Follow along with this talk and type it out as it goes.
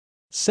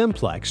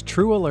Simplex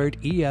TrueAlert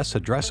ES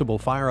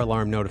addressable fire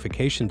alarm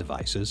notification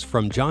devices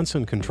from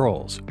Johnson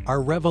Controls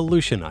are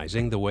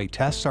revolutionizing the way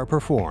tests are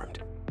performed.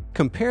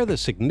 Compare the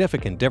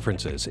significant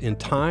differences in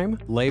time,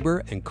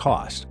 labor, and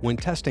cost when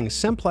testing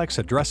Simplex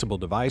addressable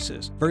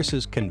devices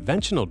versus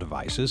conventional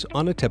devices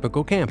on a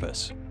typical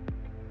campus.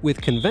 With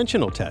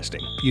conventional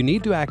testing, you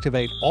need to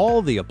activate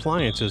all the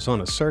appliances on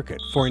a circuit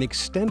for an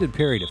extended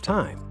period of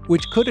time,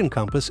 which could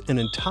encompass an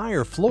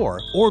entire floor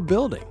or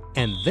building,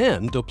 and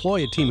then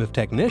deploy a team of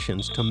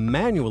technicians to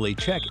manually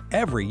check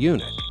every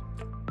unit.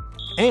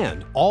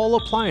 And all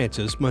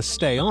appliances must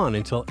stay on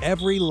until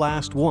every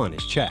last one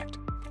is checked.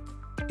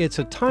 It's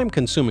a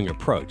time-consuming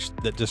approach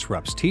that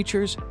disrupts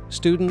teachers,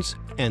 students,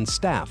 and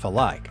staff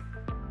alike.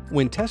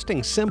 When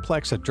testing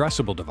Simplex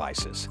addressable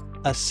devices,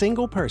 a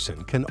single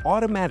person can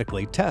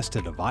automatically test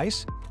a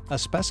device, a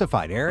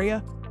specified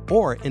area,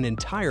 or an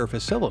entire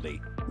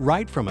facility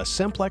right from a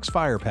Simplex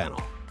fire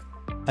panel.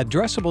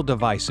 Addressable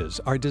devices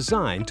are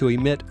designed to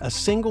emit a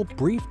single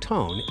brief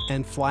tone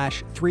and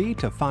flash 3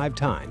 to 5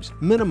 times,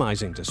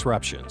 minimizing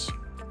disruptions.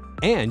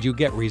 And you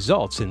get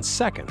results in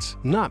seconds,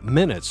 not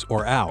minutes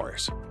or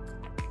hours.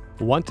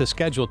 Want to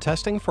schedule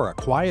testing for a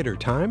quieter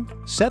time?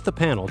 Set the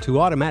panel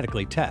to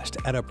automatically test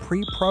at a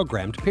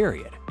pre-programmed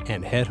period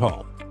and head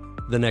home.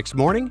 The next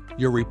morning,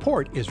 your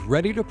report is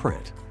ready to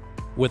print.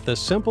 With the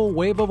simple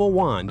wave of a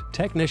wand,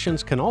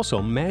 technicians can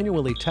also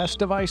manually test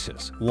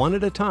devices, one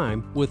at a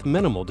time, with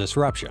minimal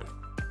disruption.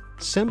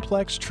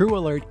 Simplex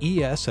TrueAlert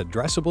ES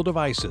addressable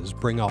devices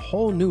bring a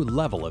whole new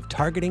level of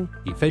targeting,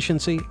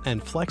 efficiency,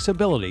 and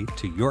flexibility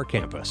to your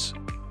campus.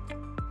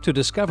 To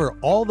discover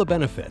all the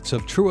benefits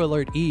of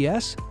TrueAlert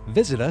ES,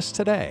 visit us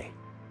today.